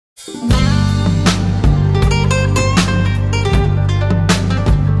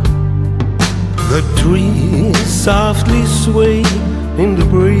The trees softly sway in the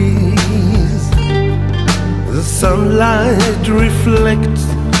breeze. The sunlight reflects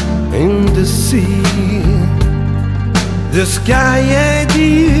in the sea. The sky a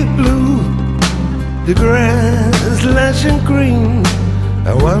deep blue, the grass lush and green.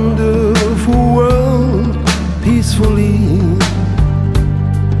 A wonderful world peacefully.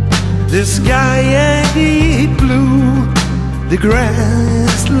 The sky a deep blue, the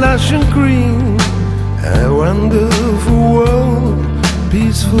grass lush and green. A wonderful world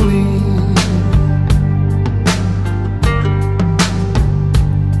peacefully.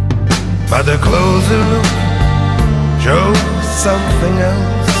 But a closer look shows something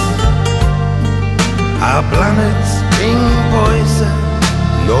else. Our planet's being poisoned,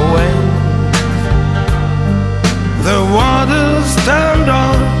 no end. The waters turn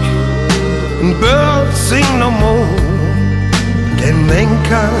dark and birds sing no more. Can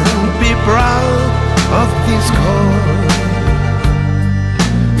mankind be proud of this cause?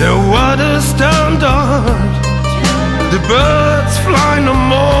 The waters turn dark, the birds fly no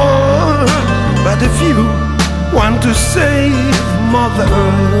more. But if you want to save Mother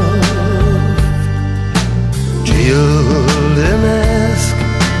Earth, children ask,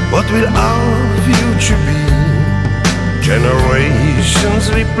 what will our future be? Generations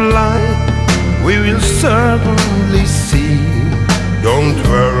reply, we will certainly see. Don't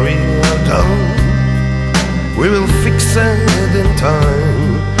worry, don't, we will fix it in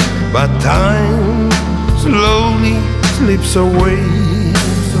time. But time slowly slips away.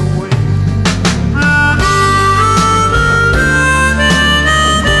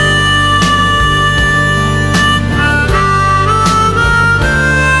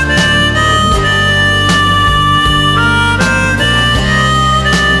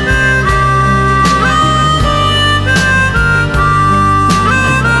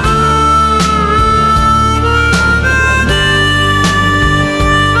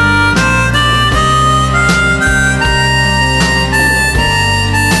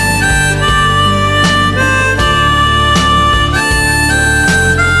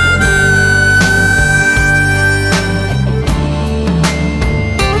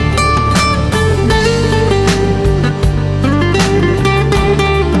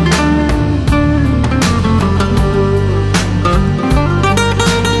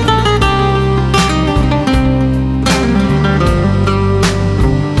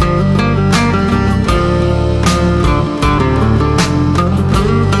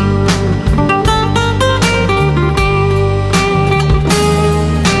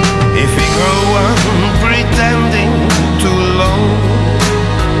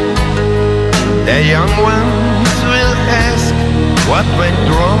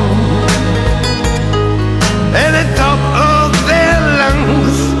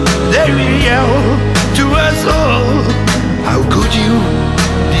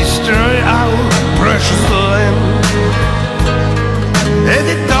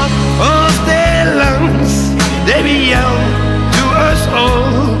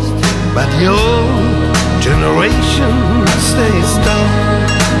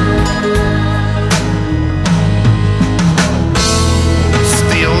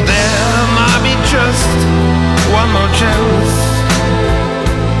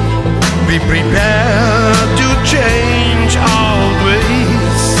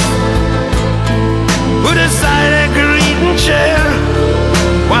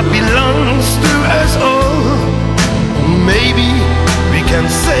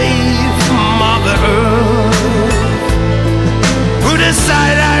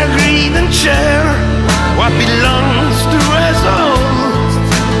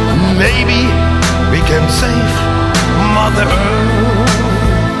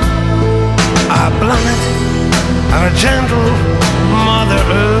 Our gentle